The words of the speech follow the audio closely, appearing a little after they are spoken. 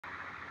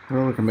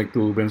Hello, welcome back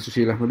to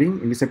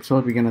LIVENODING. In this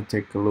episode, we're gonna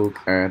take a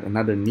look at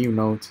another new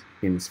node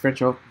in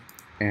Sverchok,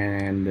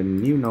 and the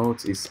new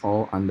nodes is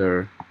all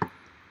under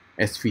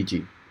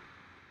SVG.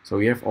 So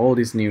we have all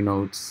these new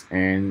nodes,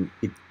 and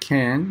it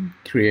can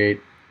create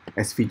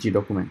SVG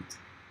document.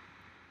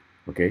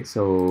 Okay,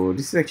 so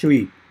this is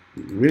actually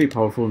really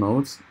powerful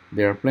nodes.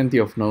 There are plenty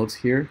of nodes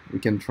here we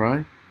can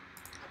try.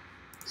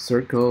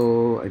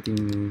 Circle, I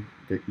think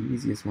the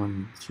easiest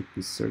one should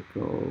be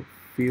circle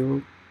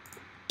field.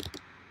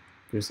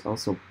 There's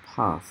also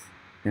path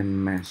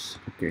and mesh.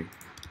 Okay,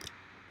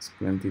 it's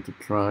plenty to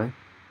try.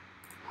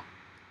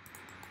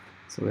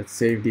 So let's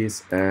save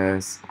this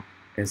as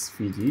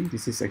SVG.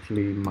 This is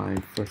actually my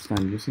first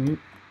time using it.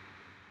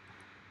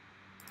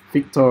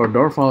 Victor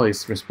Dorval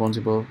is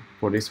responsible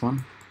for this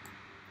one.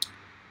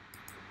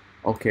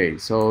 Okay,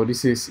 so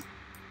this is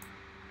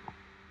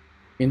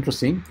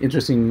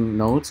interesting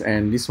nodes,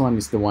 and this one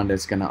is the one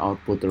that's gonna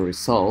output the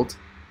result.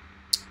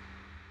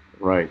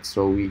 Right,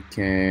 so we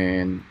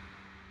can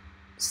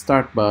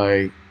start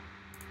by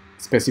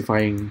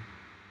specifying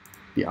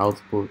the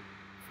output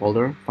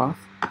folder path.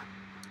 I'm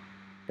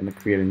gonna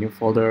create a new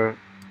folder,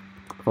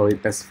 call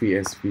it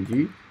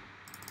SVG.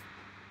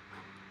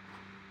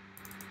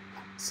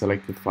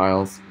 Select the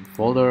files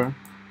folder.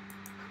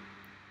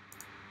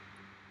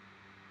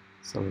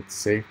 So let's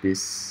save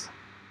this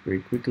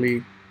very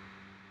quickly.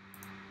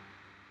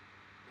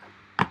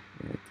 I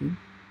think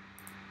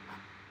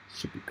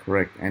should be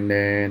correct, and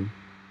then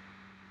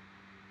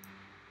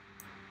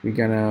we're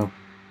gonna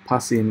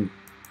pass in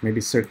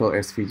maybe circle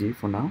SVG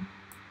for now,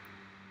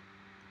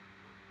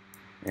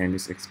 and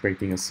it's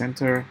expecting a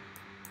center.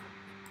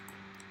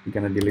 We're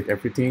gonna delete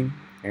everything,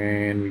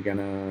 and we're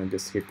gonna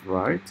just hit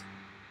right.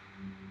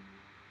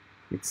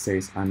 It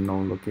says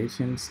unknown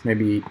locations.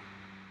 Maybe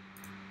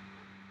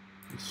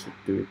we should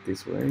do it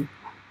this way.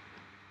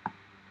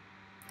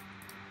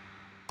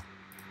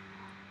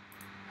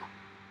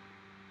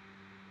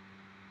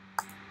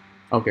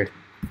 Okay,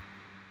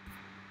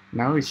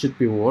 now it should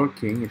be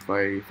working. If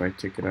I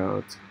check it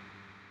out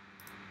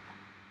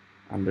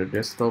under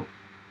desktop,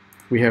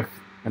 we have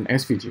an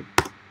SVG.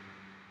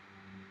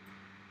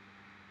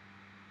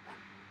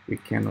 We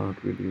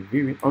cannot really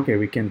view it. Okay,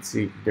 we can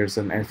see there's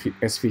an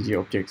SVG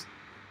object.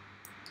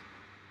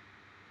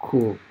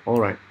 Cool. All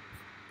right.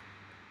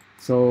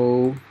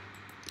 So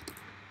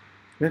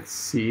let's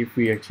see if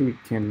we actually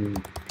can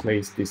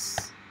place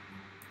this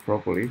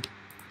properly.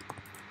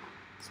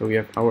 So we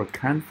have our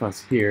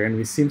canvas here, and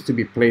we seem to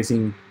be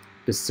placing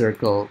the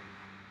circle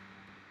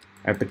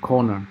at the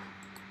corner.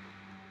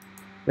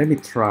 Let me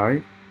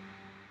try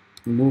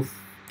move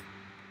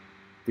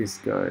this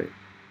guy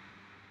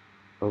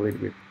a little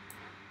bit.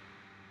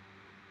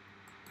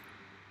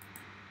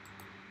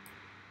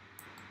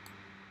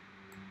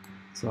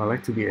 So I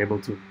like to be able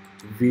to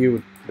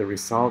view the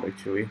result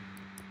actually.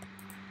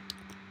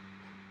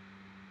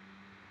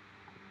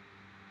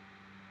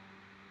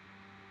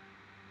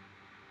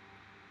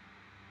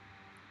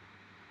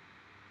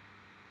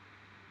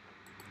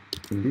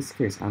 In this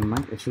case, I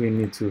might actually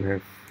need to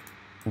have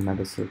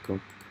another circle.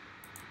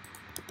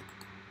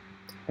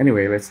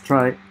 Anyway, let's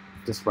try.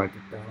 Just write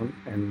it down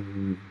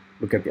and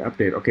look at the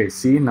update. Okay,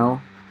 see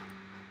now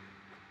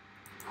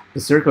the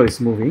circle is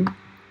moving.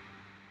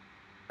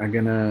 I'm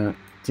gonna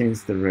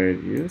change the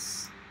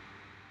radius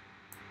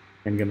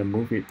and gonna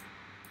move it.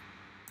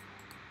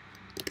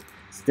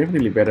 It's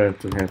definitely better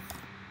to have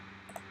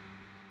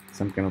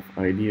some kind of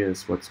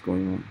ideas what's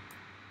going on.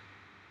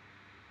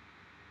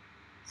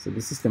 So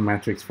this is the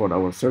matrix for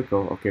our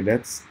circle. Okay,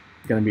 that's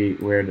gonna be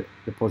where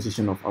the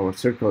position of our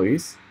circle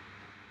is.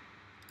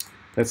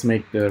 Let's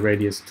make the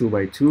radius 2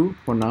 by 2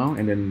 for now,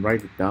 and then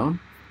write it down.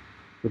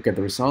 Look at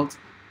the result.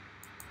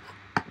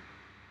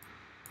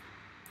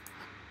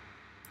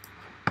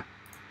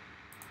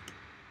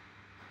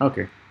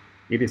 Okay,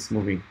 it is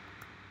moving.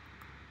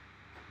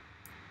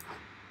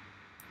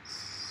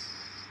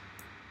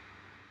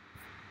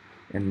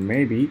 And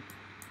maybe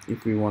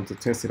if we want to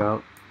test it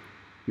out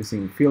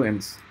using fill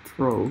and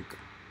stroke,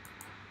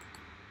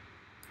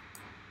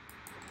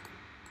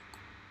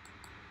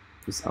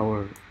 is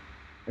our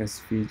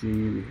SVG,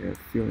 we have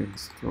fill and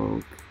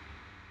stroke.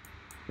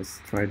 Let's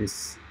try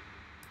this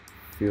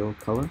fill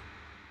color.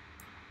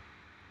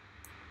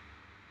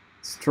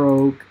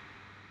 Stroke,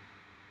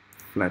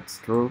 flat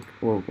stroke.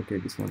 Oh, okay,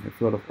 this one has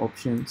a lot of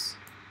options.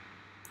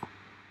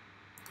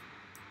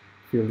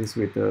 Fill this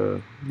with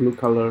a blue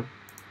color.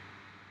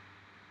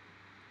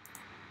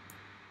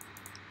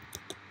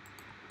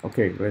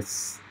 Okay,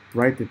 let's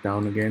write it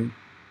down again.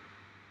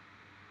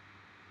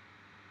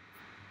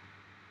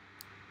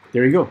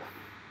 There you go.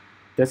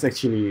 That's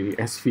actually the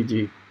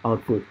SVG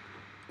output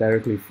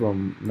directly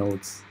from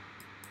nodes,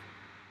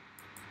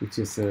 which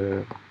is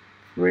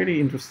pretty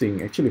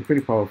interesting, actually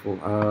pretty powerful.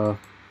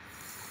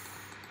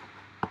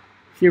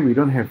 Here we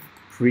don't have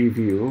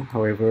preview,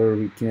 however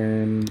we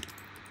can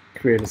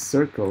create a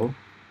circle,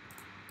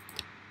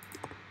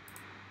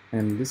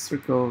 and this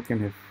circle can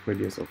have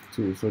radius of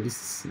 2. So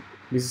this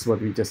is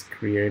what we just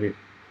created.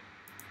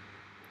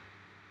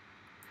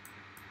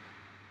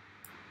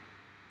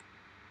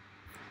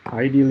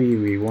 Ideally,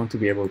 we want to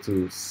be able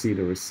to see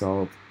the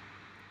result.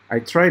 I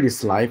tried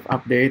this live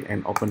update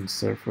and open the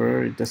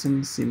server. It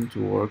doesn't seem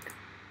to work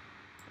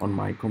on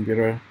my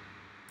computer,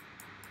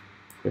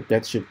 but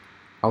that should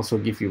also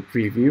give you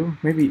preview.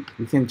 Maybe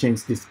we can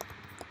change this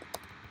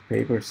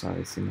paper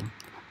size, you know.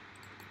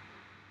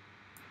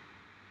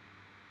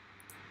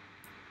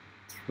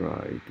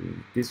 Try doing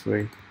it this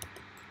way.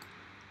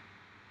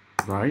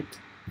 Right.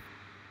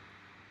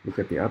 Look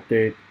at the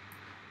update.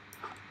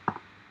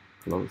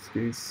 Close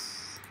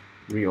this.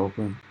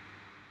 Reopen.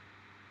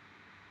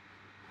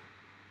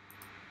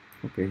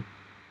 Okay.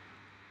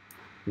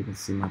 You can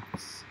see my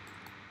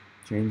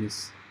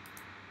changes.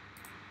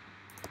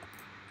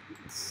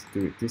 Let's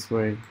do it this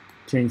way.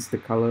 Change the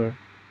color.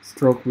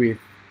 Stroke width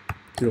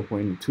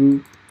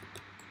 0.2.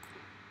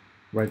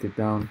 Write it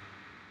down.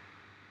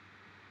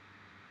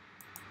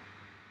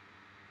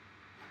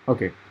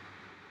 Okay.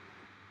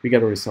 We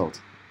got a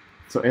result.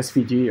 So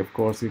SVG, of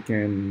course, we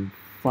can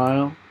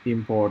file,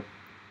 import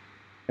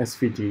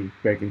SVG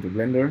back into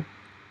Blender.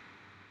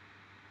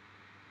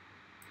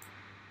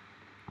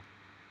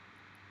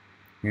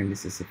 And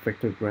this is a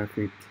vector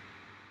graphic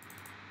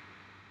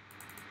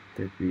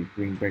that we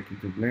bring back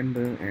into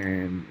Blender,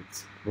 and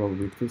it's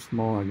probably too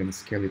small. I'm gonna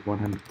scale it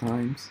 100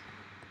 times.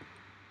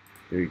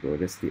 There you go,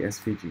 that's the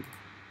SVG.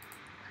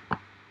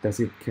 Does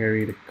it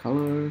carry the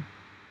color?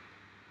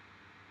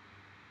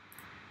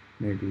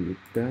 Maybe it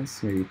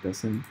does, maybe it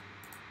doesn't.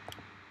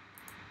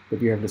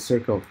 But you have the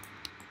circle.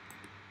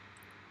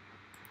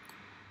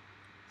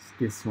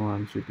 This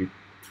one should be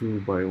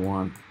 2 by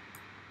 1.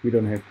 We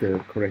don't have the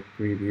correct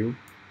preview.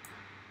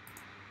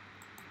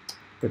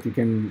 But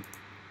you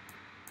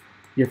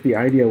have the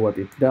idea what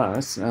it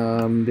does.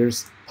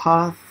 There's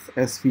path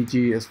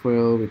SVG as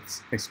well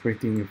with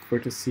expecting your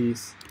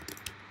vertices.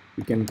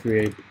 You can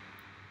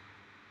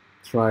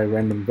try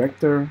random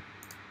vector.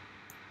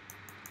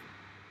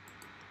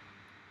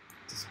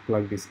 Just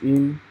plug this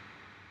in.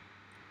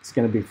 It's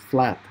gonna be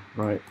flat,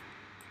 right?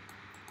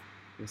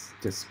 Let's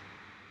just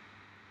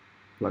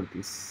plug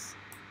this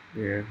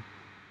there.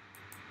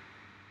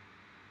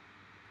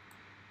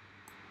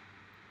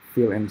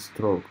 Fill and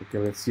stroke. Okay,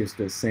 let's use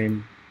the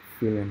same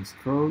fill and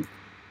stroke.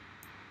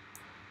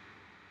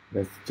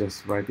 Let's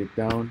just write it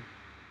down.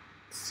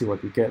 See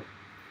what we get.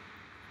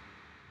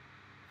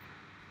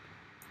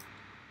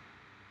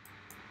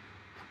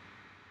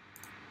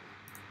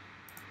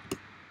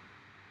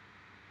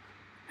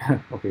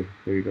 Okay,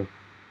 there you go.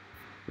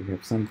 We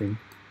have something.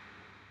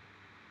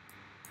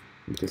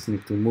 We just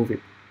need to move it.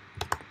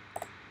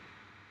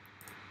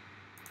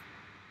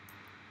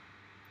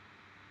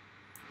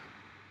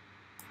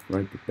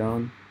 Write it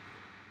down.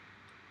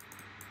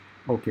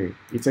 Okay,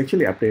 it's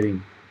actually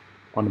updating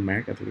on the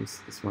Mac, at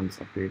least. This one is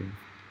updating.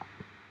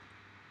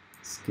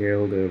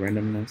 Scale the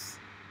randomness.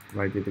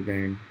 Write it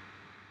again.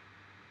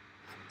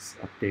 It's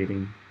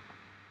updating.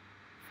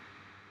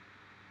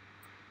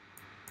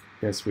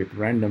 That's with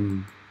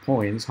random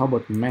points. How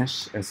about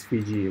mesh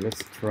SVG?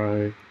 Let's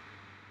try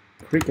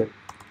cricket.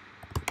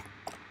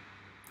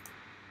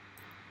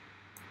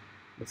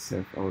 Let's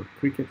have our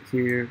cricket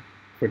here.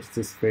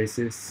 Vertices,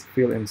 faces,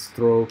 fill and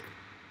stroke.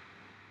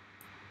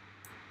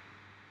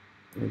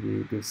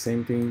 Maybe do the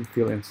same thing,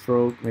 fill and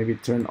stroke. Maybe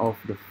turn off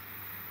the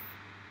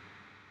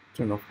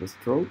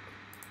stroke.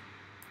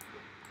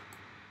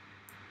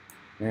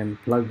 And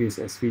plug this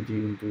SVG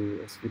into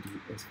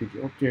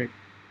SVG object.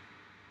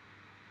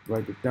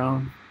 Write it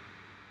down.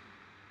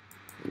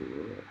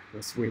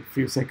 Let's wait a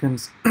few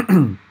seconds.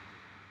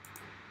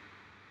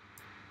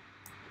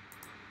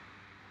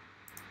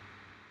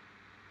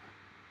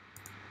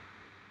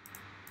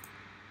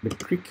 The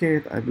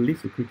cricket, I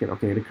believe the cricket,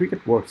 okay, the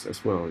cricket works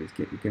as well. You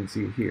can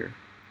see here.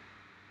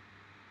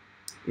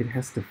 It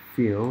has the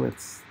fill.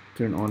 Let's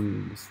turn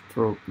on the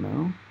stroke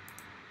now.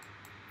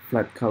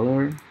 Flat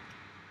color,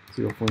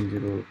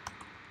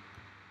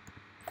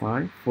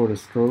 0.05 for the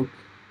stroke.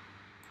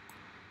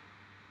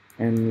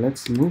 And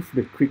let's move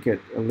the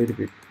cricket a little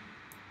bit.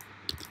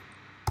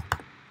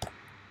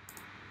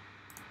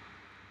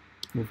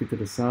 Move it to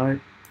the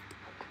side.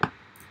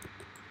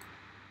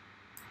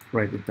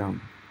 Write it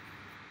down.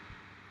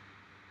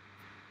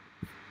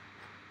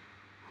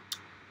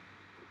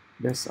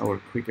 That's our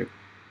cricket.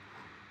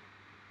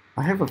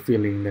 I have a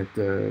feeling that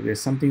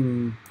there's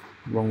something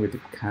wrong with the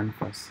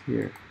canvas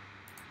here.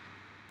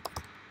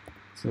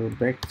 So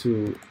back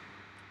to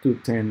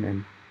 210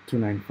 and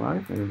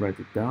 295 and write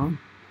it down.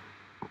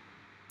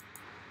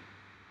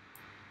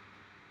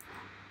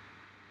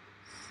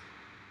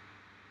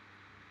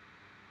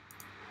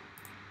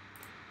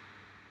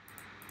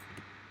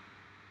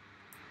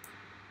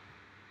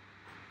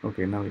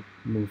 Okay, now it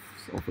moves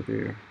over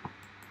there.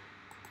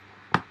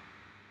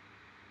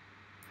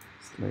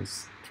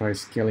 Let's try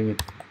scaling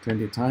it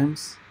 20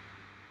 times.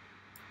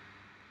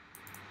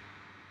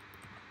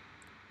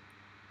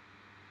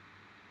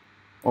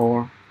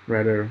 Or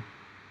rather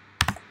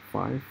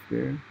 5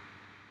 there,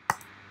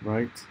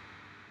 right?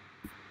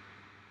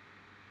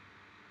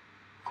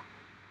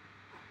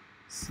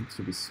 Seems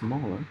to be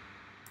smaller.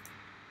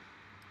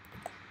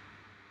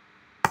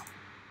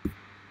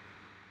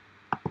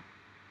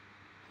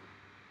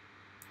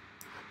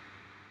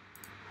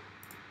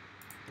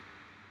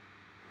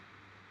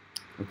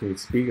 Okay,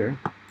 it's bigger,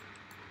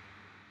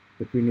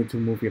 but we need to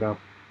move it up.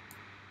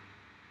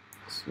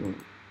 So,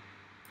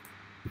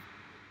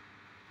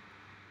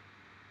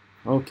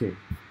 okay,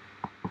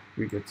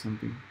 we get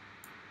something.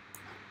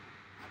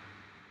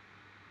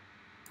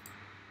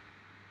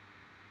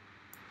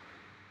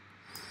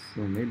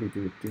 So maybe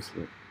do it this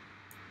way.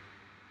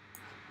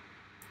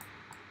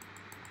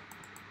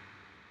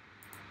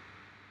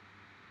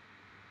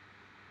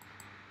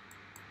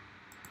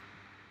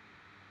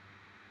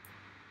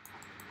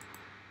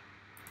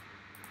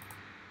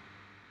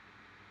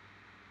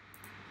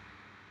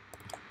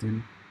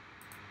 Then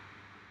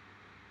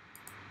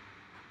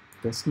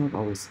that's not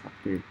always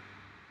update.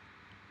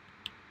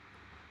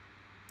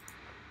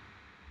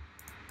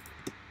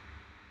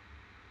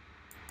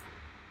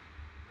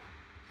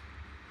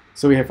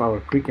 So we have our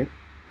cricket.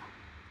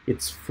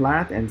 It's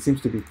flat and seems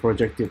to be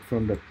projected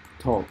from the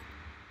top.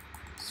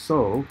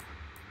 So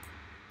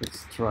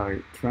let's try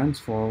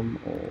transform,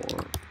 or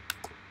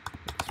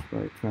let's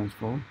try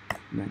transform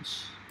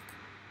mesh.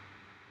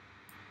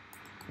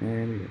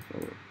 And we have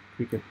our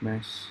cricket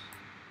mesh.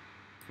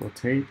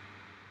 Rotate.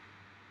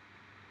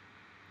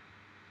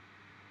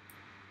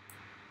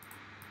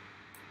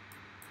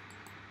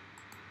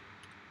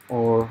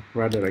 Or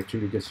rather,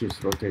 actually just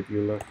use rotate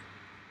Euler.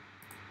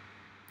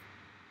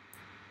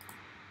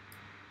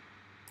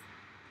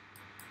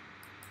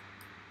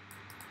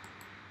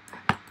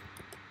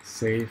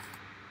 Save.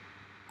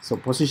 So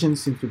position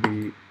seems to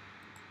be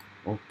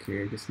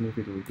okay. Just move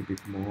it a little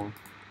bit more.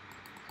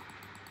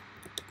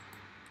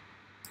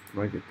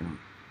 Write it down.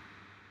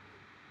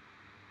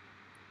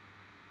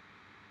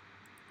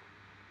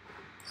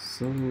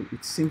 So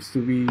it seems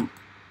to be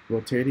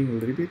rotating a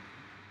little bit.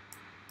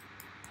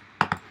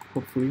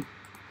 Hopefully.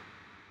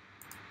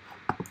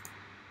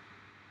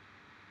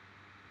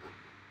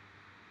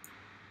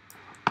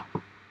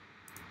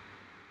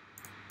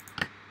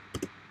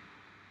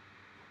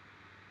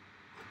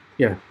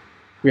 Yeah,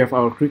 we have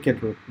our cricket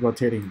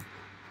rotating.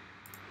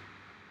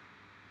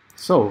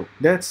 So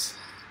that's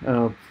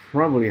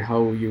probably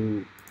how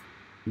you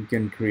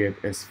can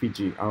create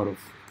SVG out of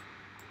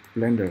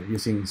Blender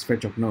using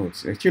Sverchok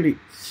nodes. Actually,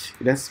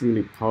 that's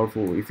really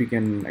powerful if you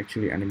can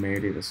actually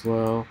animate it as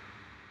well,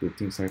 do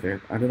things like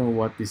that. I don't know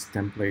what this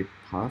template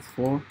path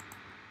for.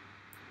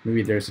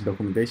 Maybe there's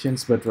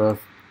documentations, but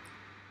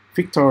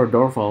Victor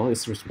Dorval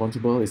is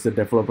responsible, is the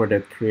developer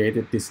that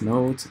created this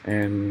node,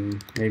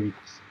 and maybe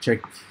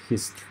check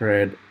his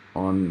thread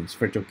on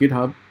Sverchok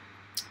GitHub.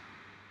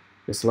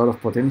 There's a lot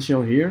of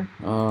potential here.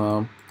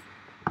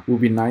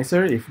 Would be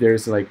nicer if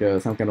there's like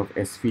some kind of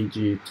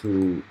SVG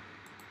to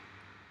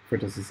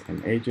vertices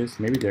and edges.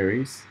 Maybe there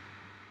is.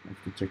 I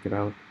have to check it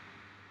out.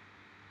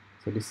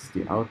 So this is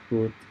the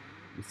output.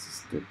 This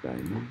is the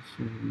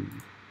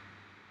dimension.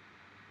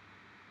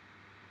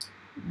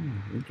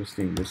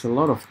 Interesting. There's a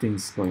lot of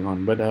things going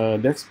on, but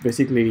that's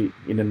basically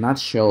in a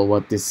nutshell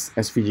what this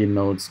SVG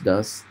nodes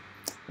does.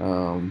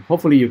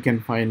 Hopefully you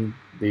can find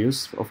the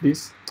use of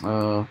this.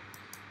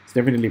 It's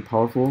definitely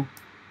powerful.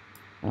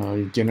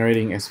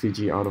 Generating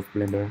SVG out of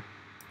Blender,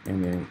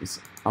 and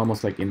it's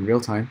almost like in real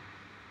time.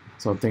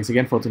 So thanks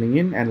again for tuning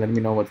in, and let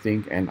me know what you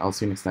think, and I'll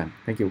see you next time.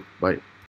 Thank you. Bye.